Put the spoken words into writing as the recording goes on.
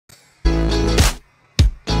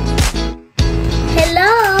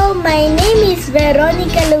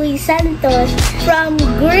Veronica Luis Santos from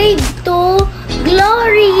Grade 2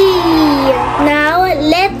 Glory! Now,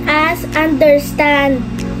 let us understand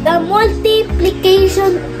the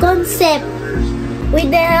multiplication concept with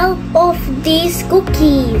the help of these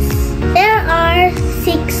cookies. There are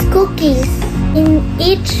 6 cookies in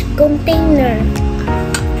each container.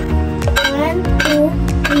 1, 2,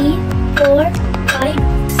 3, 4, 5,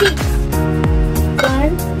 6.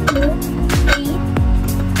 1, 2, 3,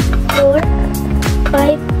 4,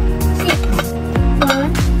 5, 6.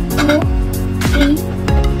 1, 2, 3,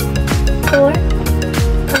 4,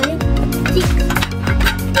 5, 6.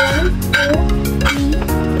 1, 2, 3,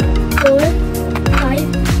 4, 5,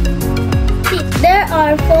 6. There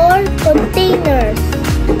are 4 containers.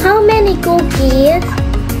 How many cookies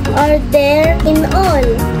are there in all?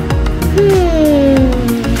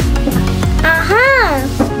 Aha!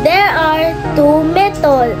 There are 2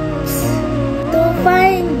 methods to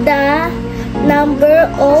find the number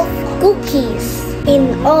of cookies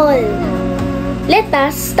in all. Let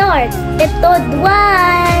us start. Method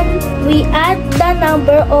 1. We add the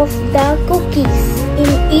number of the cookies in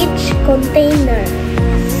each container.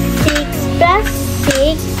 6 plus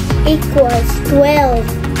 6 equals 12.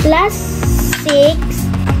 Plus 6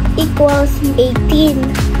 equals 18.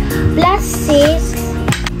 Plus 6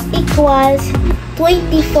 equals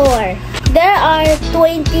 24. There are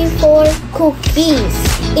 24 cookies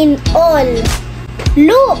in all.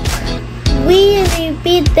 Look! We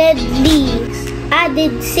repeatedly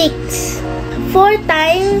added 6 4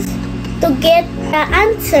 times to get the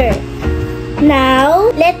answer.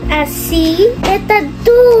 Now, let us see method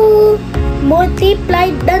 2.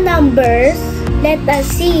 Multiply the numbers. Let us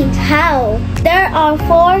see how. There are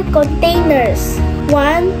 4 containers.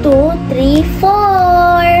 1, 2, 3,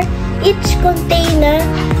 4. Each container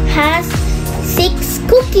has 6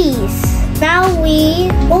 cookies. Now we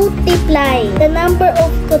multiply the number of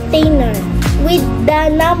containers with the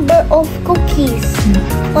number of cookies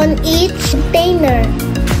on each container.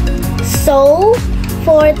 So,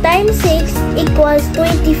 4 times 6 equals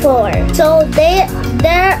 24. So, there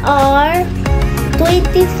are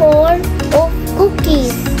 24 of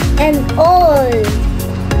cookies and all.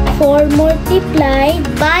 4 multiplied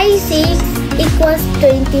by 6 equals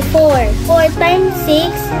 24. 4 times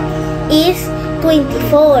 6 is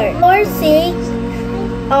 24. 4 6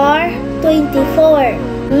 are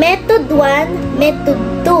 24. Method 1, method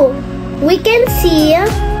 2. We can see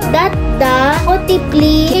that the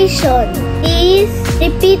multiplication is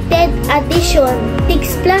repeated addition.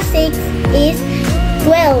 6 plus 6 is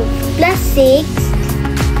 12. Plus 6,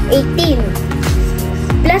 18.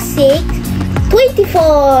 Plus 6,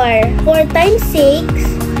 24. 4 times 6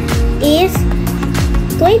 is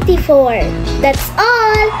 24. That's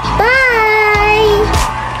all. Bye!